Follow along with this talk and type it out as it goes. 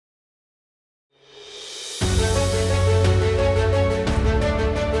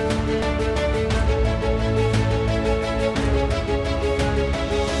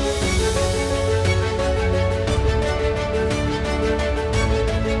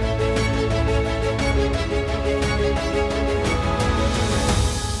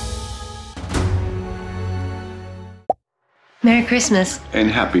Merry Christmas.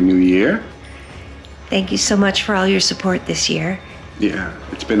 And Happy New Year. Thank you so much for all your support this year. Yeah,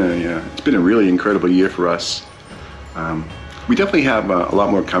 it's been a really incredible year for us. We definitely have a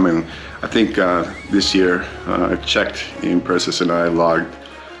lot more coming. I think this year, I've checked, and Persis and I logged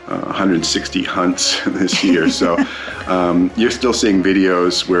 160 hunts this year. So you're still seeing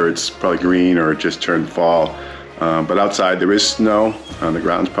videos where it's probably green or it just turned fall. But outside there is snow. The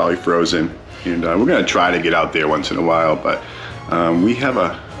ground's probably frozen. And we're going to try to get out there once in a while. But we have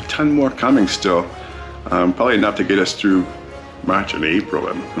a ton more coming still. Probably enough to get us through March and April,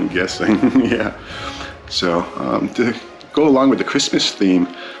 I'm guessing. Yeah. So to go along with the Christmas theme,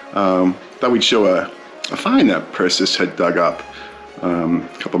 thought we'd show a find that Persis had dug up a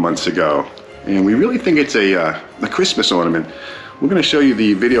couple months ago. And we really think it's a Christmas ornament. We're going to show you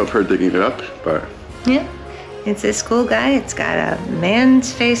the video of her digging it up, but... Yeah, it's this cool guy. It's got a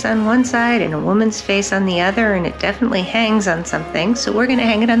man's face on one side and a woman's face on the other, and it definitely hangs on something, so we're going to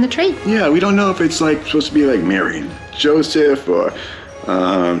hang it on the tree. Yeah, we don't know if it's like supposed to be like Mary and Joseph or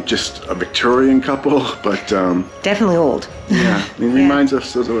just a Victorian couple, but... definitely old. Yeah, it reminds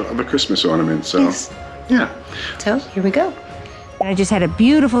us of a Christmas ornament, so... Yes. Yeah. So, here we go. I just had a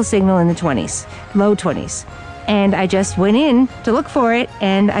beautiful signal in the 20s, low 20s. And I just went in to look for it,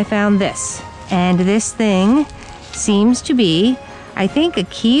 and I found this. And this thing seems to be, I think, a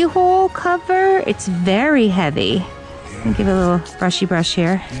keyhole cover. It's very heavy. Let me give it a little brushy brush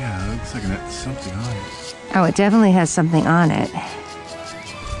here. Yeah, it looks like it's something on it. Oh, it definitely has something on it.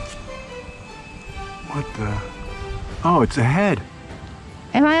 What the? Oh, it's a head.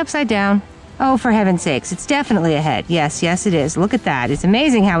 Am I upside down? Oh, for heaven's sakes, it's definitely a head. Yes, yes it is. Look at that. It's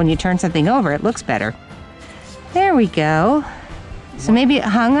amazing how when you turn something over, it looks better. There we go. So maybe it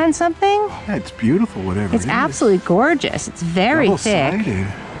hung on something? Yeah, it's beautiful, whatever it's absolutely gorgeous. It's very thick. Double-sided.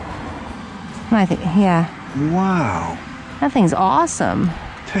 I think, yeah. Wow. That thing's awesome.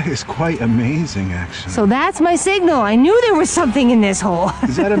 That is quite amazing, actually. So that's my signal. I knew there was something in this hole.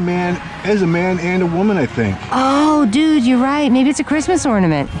 Is that a man? There's a man and a woman, I think. Oh, dude, you're right. Maybe it's a Christmas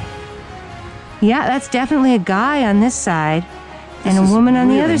ornament. Yeah, that's definitely a guy on this side and a woman on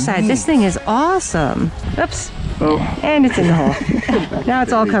the other side. This thing is awesome. Oops. Oh. And it's in the hole. Now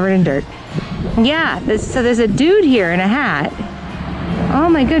it's all covered in dirt. Yeah, so there's a dude here in a hat. Oh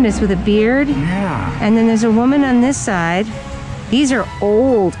my goodness, with a beard. Yeah. And then there's a woman on this side. These are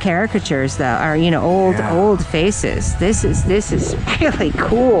old caricatures though, or old faces. This is really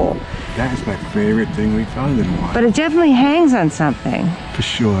cool. That is my favorite thing we found in a while. But it definitely hangs on something. For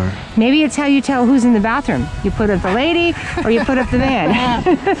sure. Maybe it's how you tell who's in the bathroom. You put up the lady or you put up the man.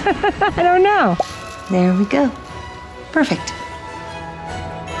 I don't know. There we go. Perfect.